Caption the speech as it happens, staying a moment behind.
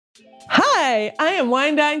Hi, I am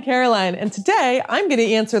Dine Caroline, and today I'm going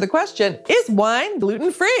to answer the question, is wine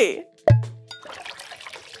gluten-free?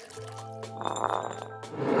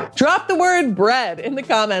 Drop the word bread in the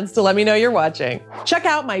comments to let me know you're watching. Check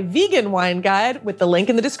out my vegan wine guide with the link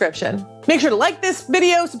in the description. Make sure to like this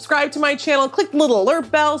video, subscribe to my channel, click the little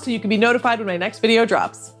alert bell so you can be notified when my next video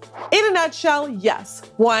drops. In a nutshell, yes,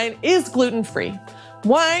 wine is gluten-free.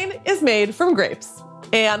 Wine is made from grapes,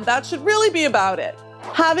 and that should really be about it.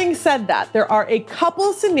 Having said that, there are a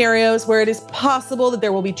couple scenarios where it is possible that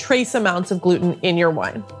there will be trace amounts of gluten in your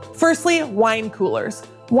wine. Firstly, wine coolers.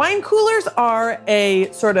 Wine coolers are a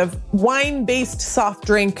sort of wine-based soft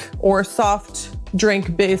drink or soft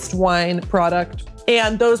drink-based wine product,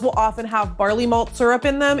 and those will often have barley malt syrup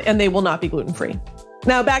in them, and they will not be gluten-free.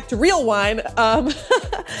 Now back to real wine.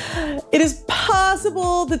 It is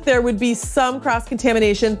possible that there would be some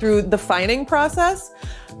cross-contamination through the fining process.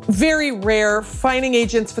 Very rare. Fining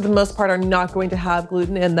agents, for the most part, are not going to have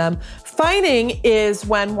gluten in them. Fining is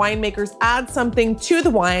when winemakers add something to the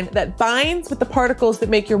wine that binds with the particles that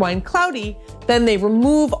make your wine cloudy, then they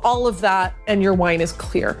remove all of that and your wine is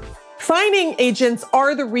clear. Fining agents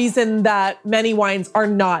are the reason that many wines are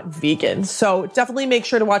not vegan, so definitely make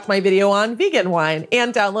sure to watch my video on vegan wine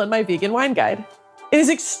and download my vegan wine guide. It is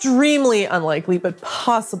extremely unlikely, but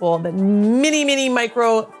possible that many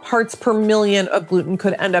micro parts per million of gluten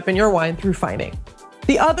could end up in your wine through fining.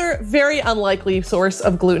 The other very unlikely source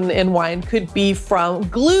of gluten in wine could be from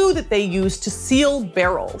glue that they use to seal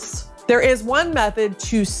barrels. There is one method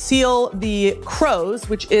to seal the crows,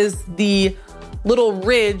 which is the little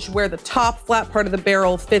ridge where the top flat part of the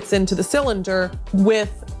barrel fits into the cylinder,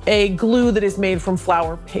 with a glue that is made from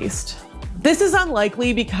flour paste. This is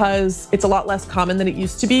unlikely because it's a lot less common than it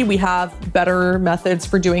used to be. We have better methods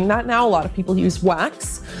for doing that now. A lot of people use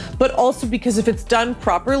wax, but also because if it's done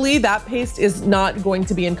properly, that paste is not going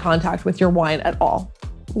to be in contact with your wine at all.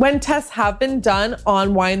 When tests have been done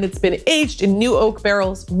on wine that's been aged in new oak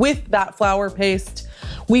barrels with that flour paste,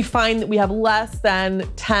 we find that we have less than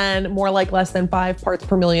 10, more like less than 5 parts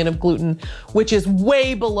per million of gluten, which is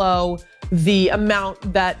way below the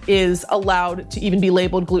amount that is allowed to even be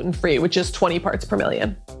labeled gluten-free, which is 20 parts per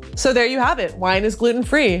million. So there you have it. Wine is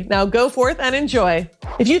gluten-free. Now go forth and enjoy.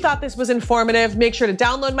 If you thought this was informative, make sure to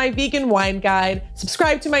download my vegan wine guide,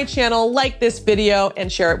 subscribe to my channel, like this video, and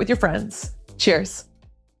share it with your friends. Cheers.